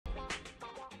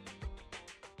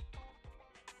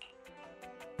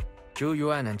Zhu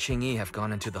Yuan and Qing Yi have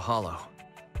gone into the hollow.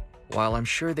 While I'm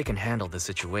sure they can handle the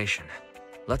situation,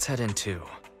 let's head in too.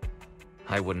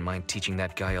 I wouldn't mind teaching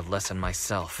that guy a lesson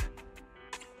myself.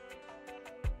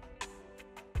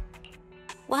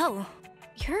 Whoa,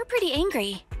 you're pretty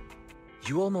angry.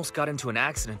 You almost got into an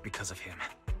accident because of him.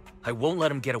 I won't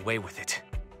let him get away with it.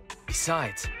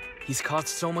 Besides, he's caused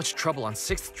so much trouble on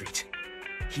 6th Street.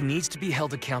 He needs to be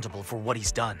held accountable for what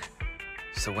he's done.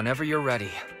 So whenever you're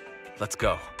ready, let's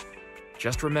go.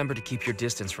 Just remember to keep your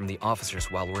distance from the officers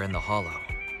while we're in the hollow.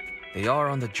 They are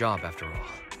on the job after all.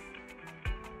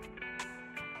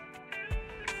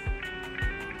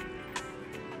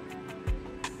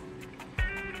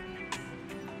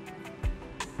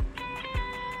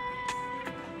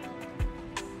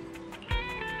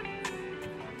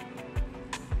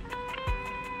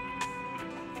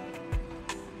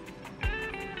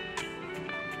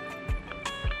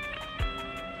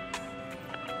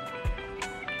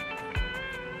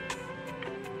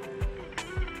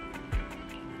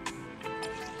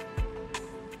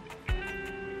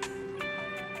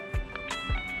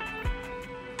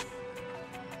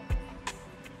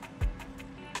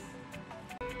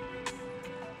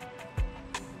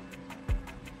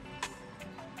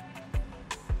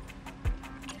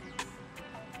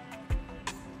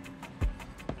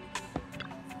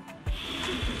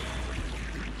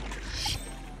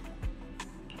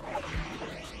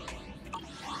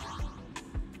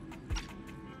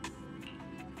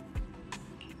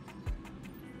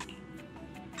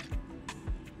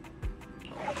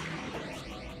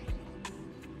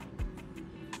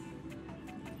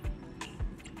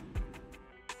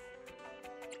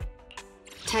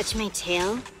 Touch my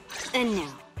tail, and no.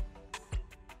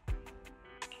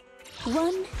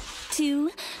 1, 2,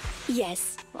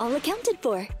 yes, all accounted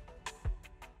for.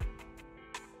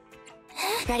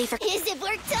 Ready for— Is it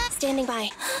work time? Standing by.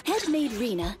 Handmade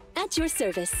Rena, at your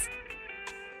service.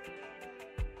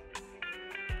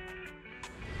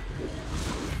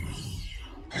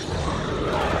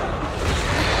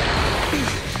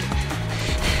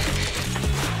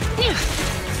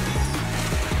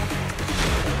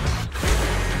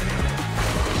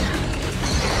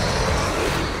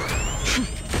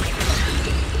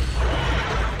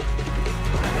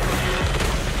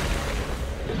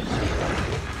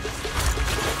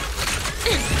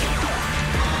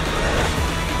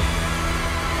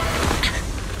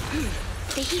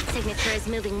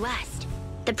 Moving west.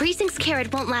 The precinct's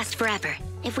carrot won't last forever.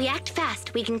 If we act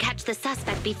fast, we can catch the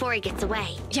suspect before he gets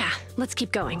away. Yeah, let's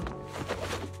keep going.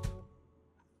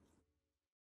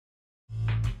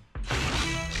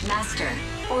 Master,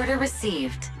 order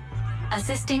received.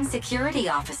 Assisting security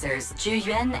officers Zhu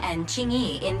Yuan and Qing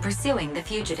Yi in pursuing the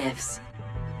fugitives.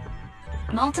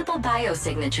 Multiple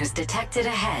biosignatures detected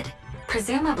ahead,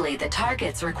 presumably the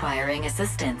targets requiring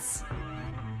assistance.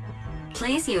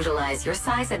 Please utilize your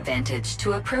size advantage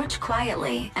to approach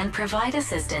quietly and provide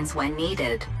assistance when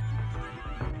needed.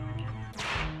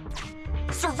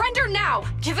 Surrender now!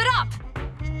 Give it up!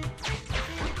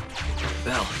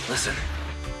 Belle, listen.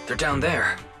 They're down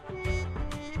there.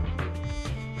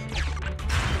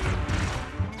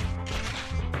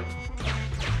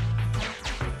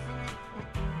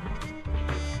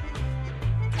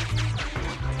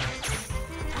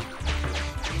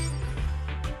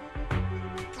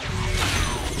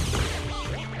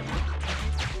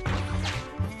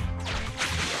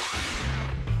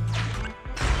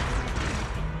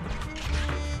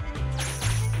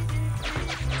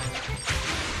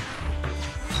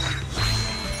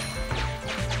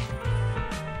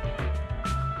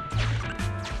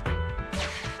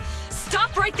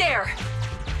 Right there!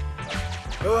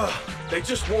 Ugh, they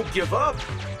just won't give up.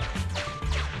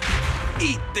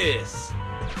 Eat this!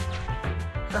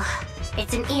 Ugh,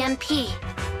 it's an EMP.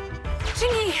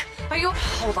 Qing Yi, are you—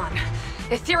 Hold on.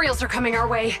 Ethereals are coming our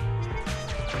way.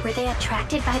 Were they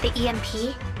attracted by the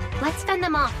EMP? Let's fend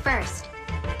them off first.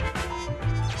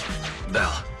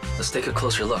 Belle, let's take a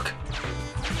closer look.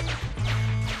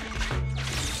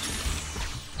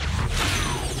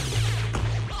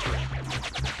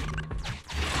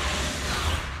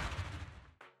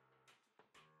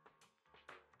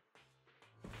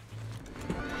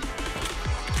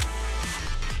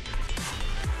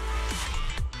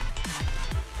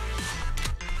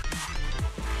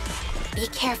 Be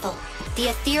careful.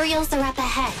 The Ethereals are up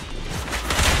ahead.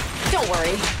 Don't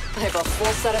worry. I have a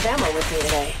full set of ammo with me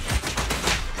today.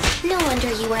 No wonder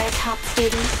you are a top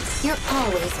student. You're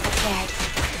always prepared.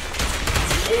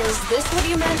 Is this what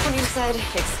you meant when you said,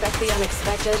 expect the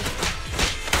unexpected?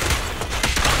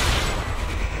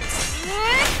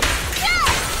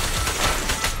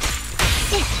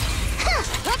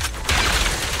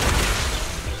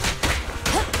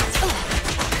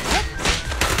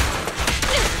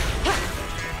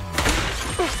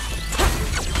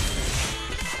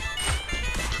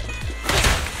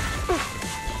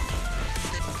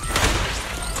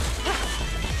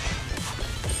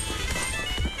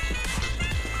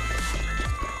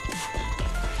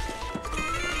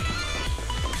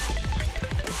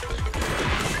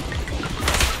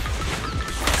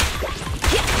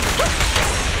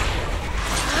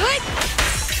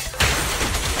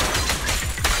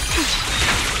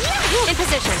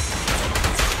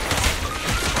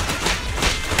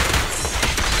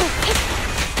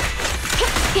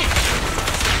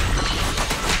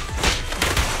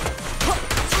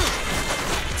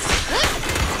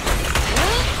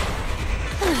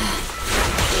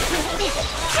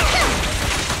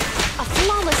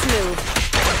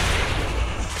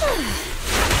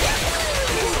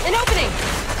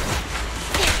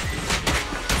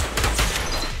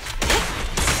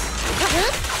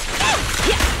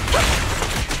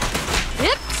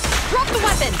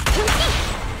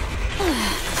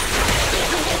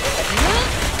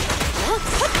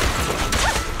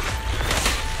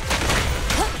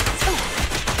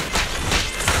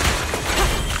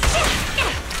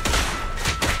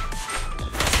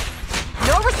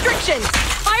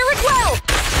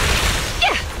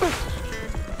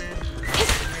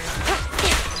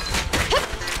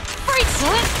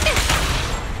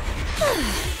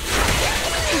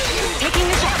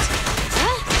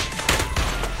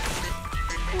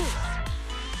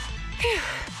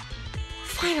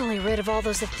 all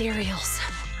those ethereals.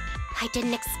 I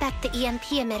didn't expect the EMP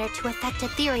emitter to affect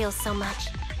ethereals so much.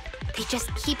 They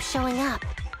just keep showing up.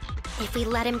 If we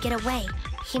let him get away,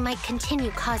 he might continue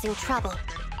causing trouble.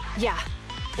 Yeah,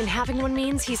 and having one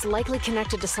means he's likely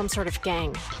connected to some sort of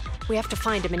gang. We have to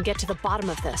find him and get to the bottom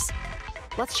of this.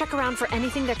 Let's check around for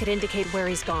anything that could indicate where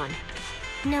he's gone.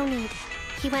 No need.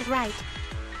 He went right.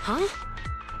 Huh?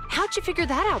 How'd you figure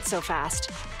that out so fast?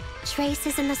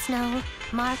 Traces in the snow,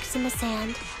 marks in the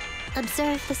sand.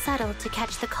 Observe the subtle to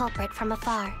catch the culprit from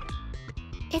afar.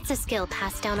 It's a skill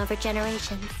passed down over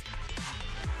generations.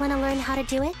 Want to learn how to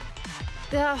do it?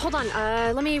 Hold on,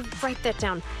 let me write that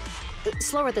down.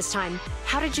 Slower this time.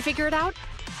 How did you figure it out?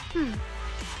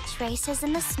 Traces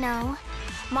in the snow,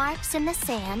 marks in the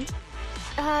sand.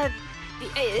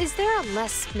 Is there a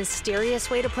less mysterious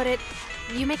way to put it?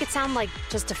 You make it sound like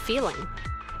just a feeling.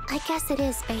 I guess it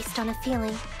is based on a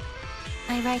feeling.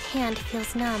 My right hand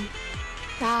feels numb.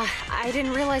 I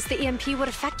didn't realize the EMP would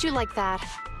affect you like that.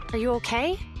 Are you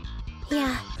okay?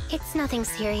 Yeah, it's nothing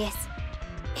serious.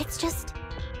 It's just...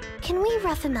 Can we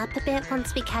rough him up a bit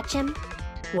once we catch him?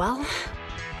 Well,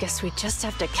 guess we just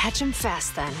have to catch him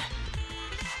fast then.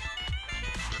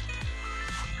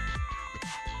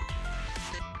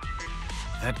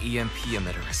 That EMP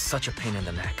emitter is such a pain in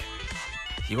the neck.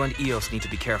 You and EOS need to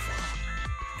be careful.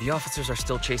 The officers are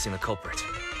still chasing the culprit.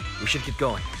 We should get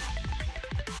going.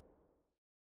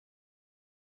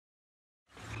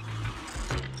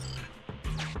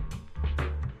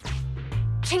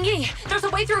 Qingyi, there's a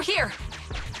way through here!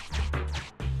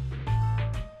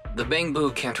 The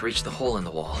bamboo can't reach the hole in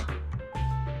the wall.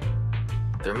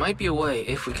 There might be a way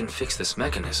if we can fix this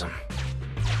mechanism.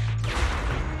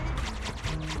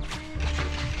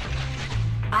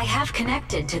 I have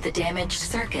connected to the damaged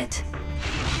circuit.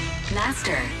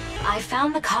 Master, I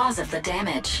found the cause of the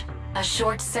damage. A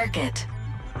short circuit.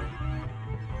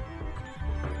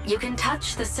 You can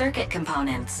touch the circuit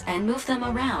components and move them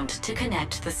around to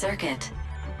connect the circuit.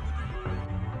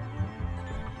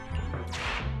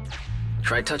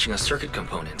 Try touching a circuit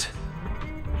component.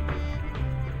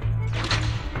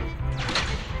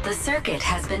 The circuit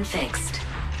has been fixed.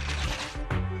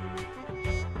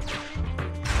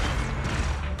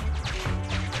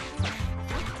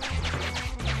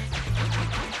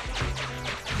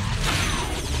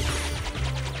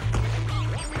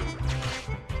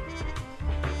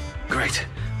 Great.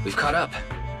 We've caught up.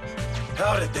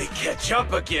 How did they catch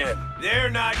up again? They're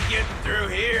not getting through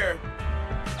here.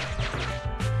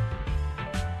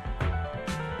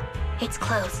 It's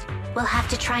closed. We'll have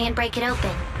to try and break it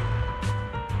open.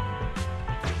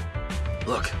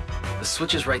 Look, the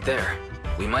switch is right there.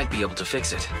 We might be able to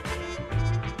fix it.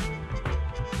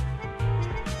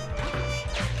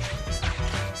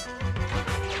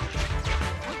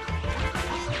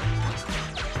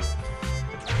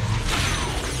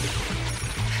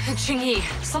 Qingyi,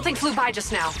 something flew by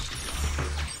just now.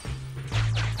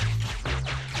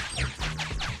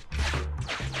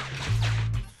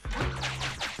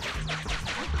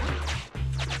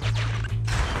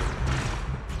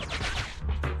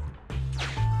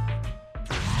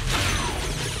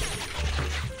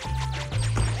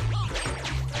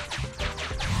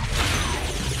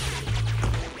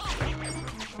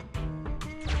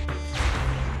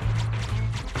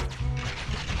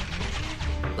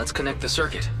 Let's connect the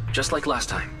circuit, just like last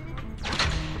time.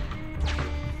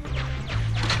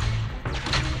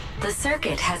 The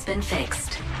circuit has been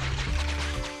fixed.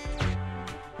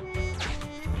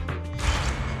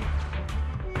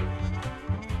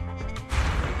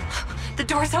 The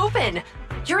door's open!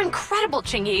 You're incredible,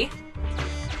 Qingyi!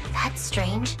 That's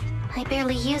strange. I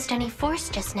barely used any force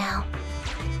just now.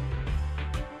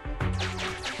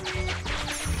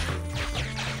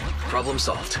 Problem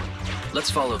solved.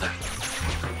 Let's follow them.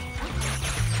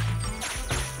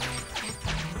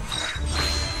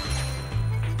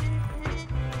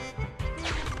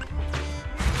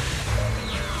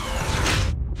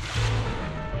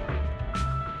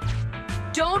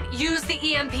 Don't use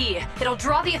the EMP! It'll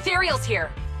draw the ethereals here!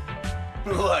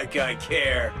 Like I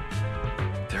care.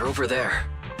 They're over there.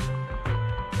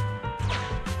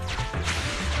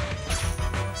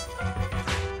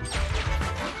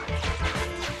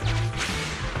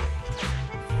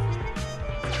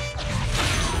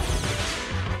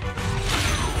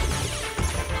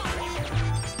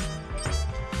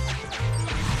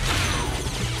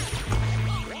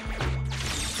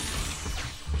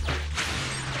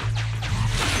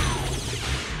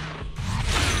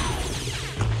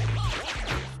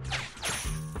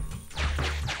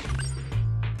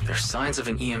 There's signs of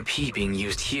an EMP being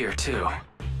used here, too.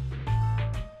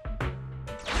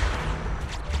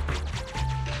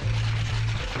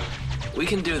 We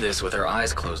can do this with our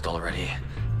eyes closed already.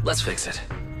 Let's fix it.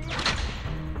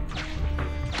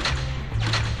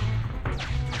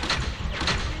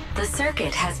 The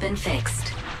circuit has been fixed.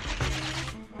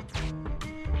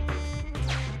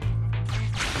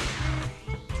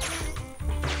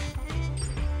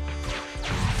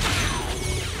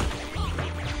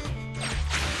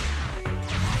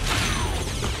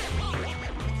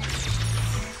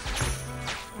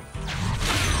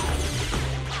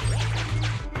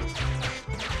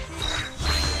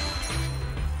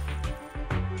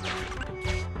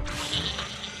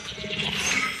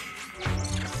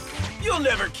 You'll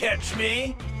never catch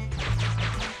me!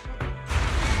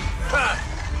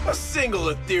 Ha! A single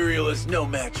ethereal is no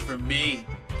match for me.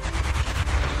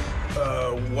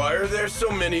 Why are there so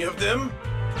many of them?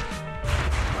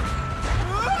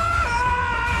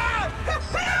 Ah!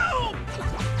 Help!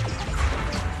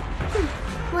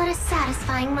 What a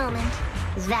satisfying moment.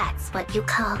 That's what you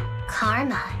call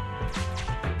karma.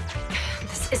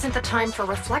 This isn't the time for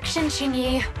reflection,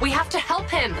 Qingyi. We have to help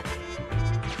him.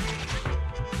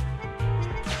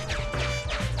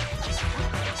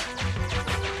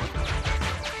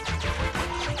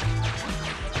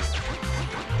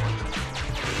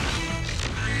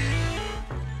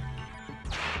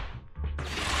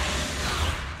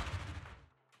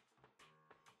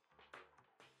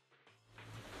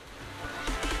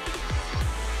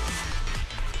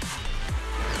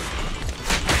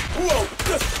 Whoa!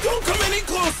 Just don't come any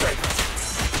closer!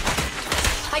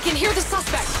 I can hear the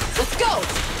suspect. Let's go!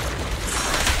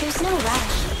 There's no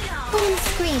rush. Let him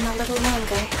scream a little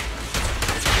longer.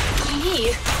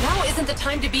 Qingyi, now isn't the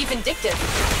time to be vindictive.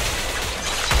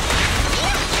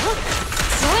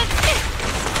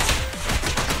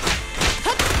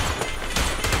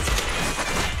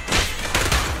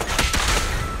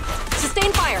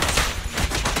 Sustain fire.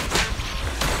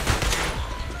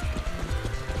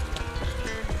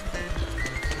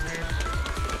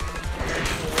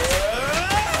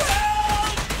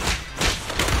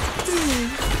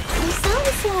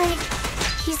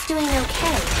 He's doing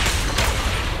okay.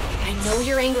 I know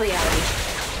you're angry at me,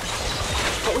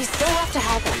 but we still have to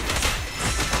help him.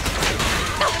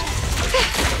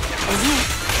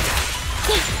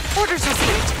 Orders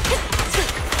received.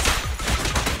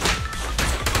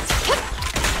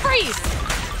 Freeze!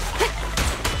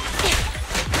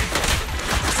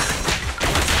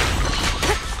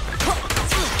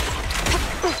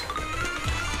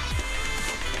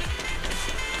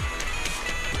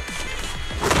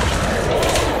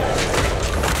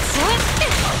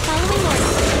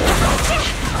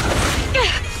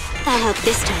 I'll help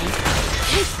this time.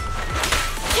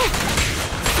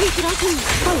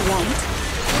 All right.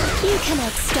 You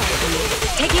cannot stop me.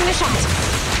 Taking the shot.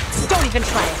 Don't even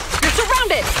try it. You're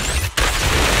surrounded!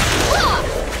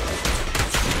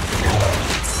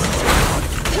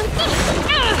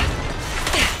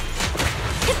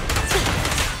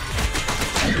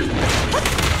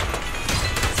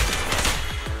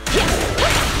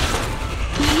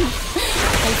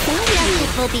 I found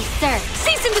justice will be served.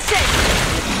 Cease and desist!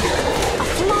 A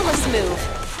flawless move.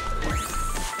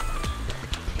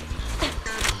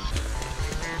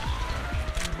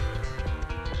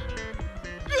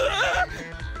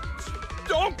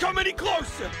 Don't come any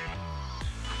closer!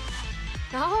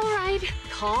 All right,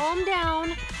 calm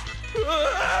down.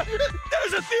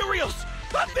 There's ethereals!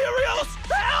 Ethereals!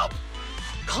 Help!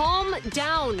 Calm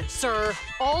down, sir.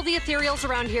 All the ethereals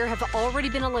around here have already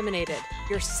been eliminated.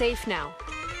 You're safe now.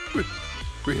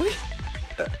 Really?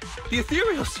 The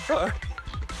ethereals are...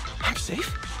 I'm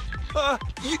safe?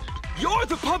 You're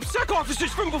the pub sec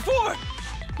officers from before!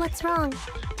 What's wrong?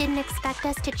 Didn't expect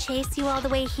us to chase you all the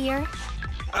way here?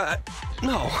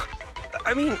 No.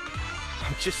 I mean,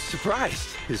 I'm just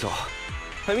surprised, is all.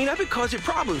 I mean, I've been causing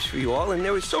problems for you all, and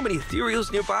there were so many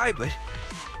ethereals nearby, but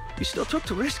you still took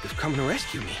the risk of coming to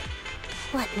rescue me.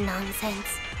 What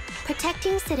nonsense.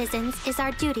 Protecting citizens is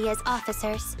our duty as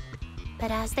officers. But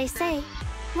as they say,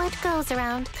 what goes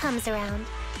around comes around.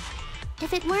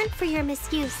 If it weren't for your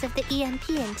misuse of the EMP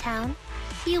in town,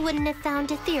 you wouldn't have found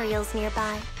ethereals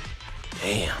nearby.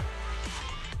 Damn.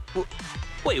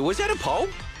 Wait, was that a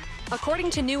poem? According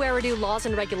to New Eridu laws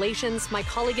and regulations, my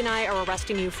colleague and I are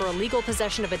arresting you for illegal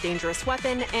possession of a dangerous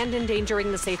weapon and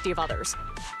endangering the safety of others.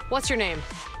 What's your name?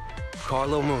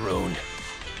 Carlo Maroon.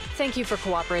 Thank you for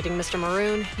cooperating, Mr.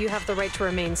 Maroon. You have the right to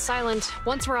remain silent.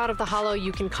 Once we're out of the hollow,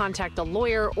 you can contact a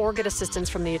lawyer or get assistance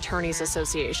from the Attorneys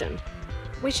Association.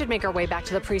 We should make our way back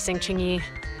to the precinct, Qingyi.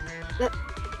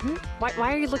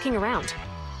 Why are you looking around?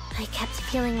 I kept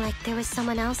feeling like there was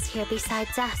someone else here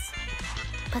besides us.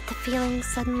 But the feeling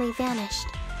suddenly vanished.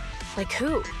 Like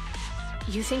who?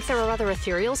 You think there are other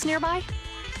ethereals nearby?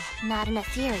 not an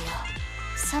ethereal.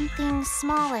 Something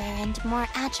smaller and more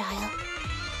agile.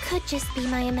 Could just be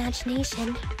my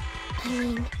imagination. I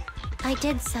mean, I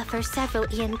did suffer several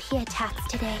EMP attacks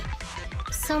today,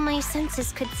 so my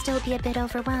senses could still be a bit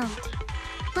overwhelmed.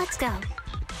 Let's go.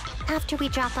 After we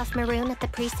drop off Maroon at the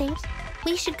precinct,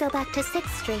 we should go back to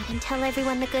 6th Street and tell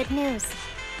everyone the good news.